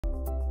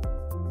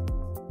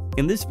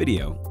In this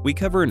video, we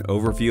cover an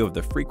overview of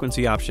the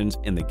frequency options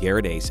in the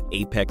Garrett Ace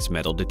Apex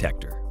metal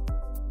detector.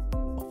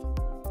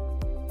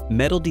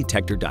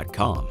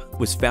 MetalDetector.com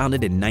was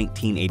founded in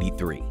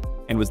 1983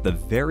 and was the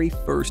very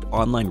first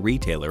online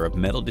retailer of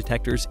metal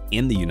detectors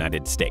in the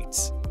United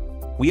States.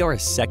 We are a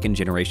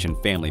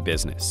second-generation family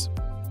business.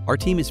 Our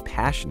team is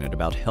passionate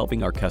about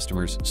helping our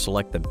customers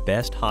select the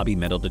best hobby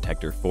metal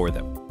detector for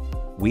them.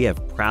 We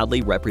have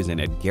proudly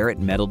represented Garrett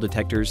metal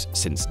detectors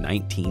since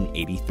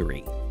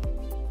 1983.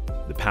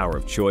 The power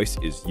of choice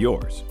is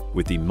yours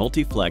with the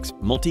Multi-Flex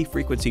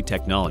multi-frequency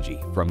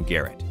technology from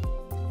Garrett.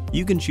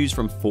 You can choose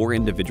from 4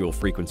 individual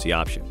frequency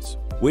options,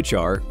 which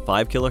are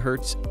 5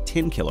 kHz,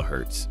 10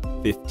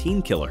 kHz,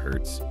 15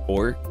 kHz,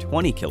 or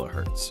 20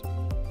 kHz.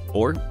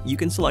 Or you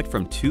can select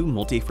from 2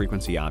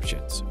 multi-frequency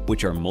options,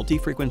 which are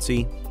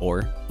multi-frequency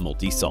or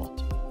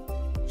multi-salt.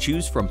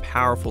 Choose from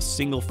powerful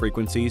single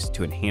frequencies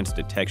to enhance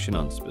detection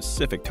on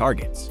specific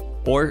targets,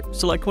 or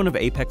select one of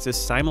Apex's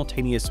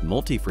simultaneous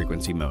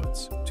multi-frequency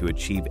modes to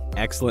achieve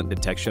excellent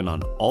detection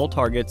on all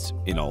targets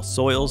in all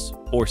soils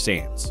or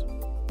sands.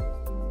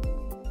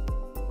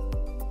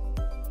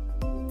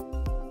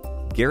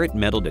 Garrett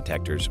Metal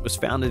Detectors was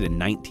founded in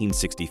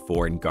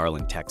 1964 in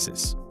Garland,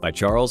 Texas, by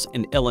Charles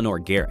and Eleanor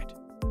Garrett.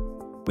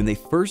 When they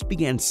first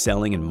began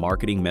selling and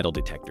marketing metal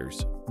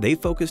detectors, they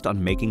focused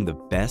on making the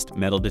best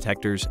metal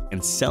detectors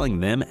and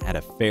selling them at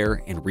a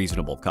fair and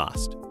reasonable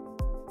cost.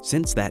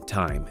 Since that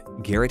time,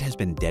 Garrett has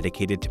been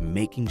dedicated to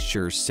making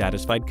sure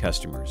satisfied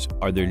customers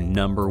are their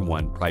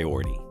 #1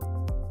 priority.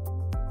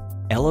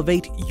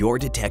 Elevate your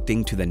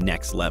detecting to the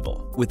next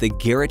level with the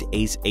Garrett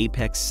Ace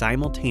Apex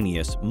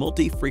simultaneous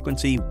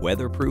multi-frequency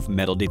weatherproof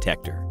metal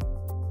detector.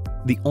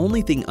 The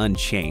only thing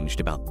unchanged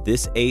about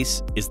this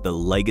Ace is the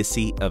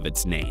legacy of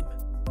its name.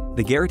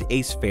 The Garrett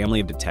Ace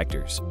family of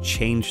detectors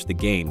changed the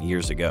game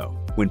years ago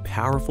when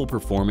powerful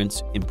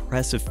performance,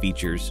 impressive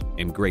features,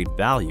 and great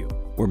value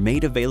were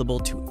made available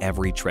to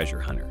every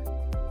treasure hunter.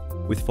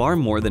 With far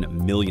more than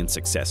 1 million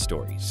success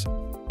stories,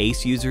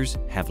 Ace users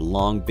have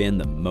long been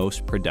the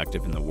most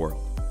productive in the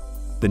world.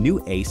 The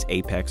new Ace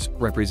Apex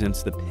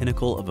represents the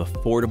pinnacle of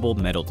affordable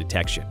metal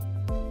detection.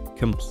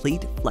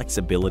 Complete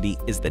flexibility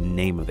is the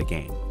name of the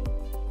game.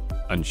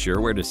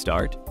 Unsure where to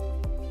start?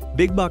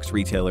 Big box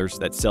retailers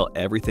that sell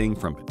everything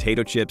from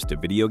potato chips to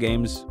video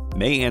games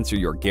may answer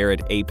your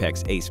Garrett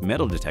Apex Ace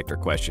metal detector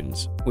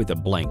questions with a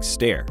blank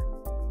stare.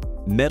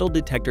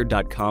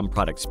 MetalDetector.com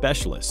product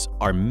specialists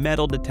are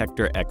metal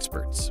detector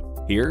experts,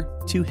 here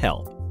to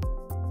help.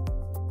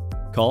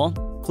 Call,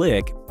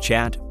 click,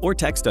 chat, or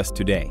text us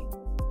today.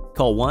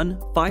 Call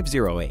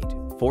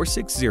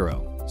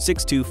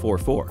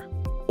 1-508-460-6244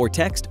 or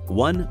text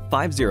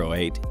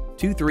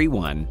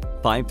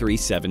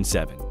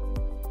 1-508-231-5377.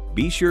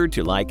 Be sure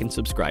to like and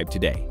subscribe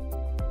today.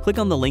 Click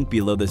on the link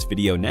below this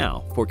video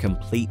now for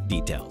complete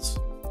details.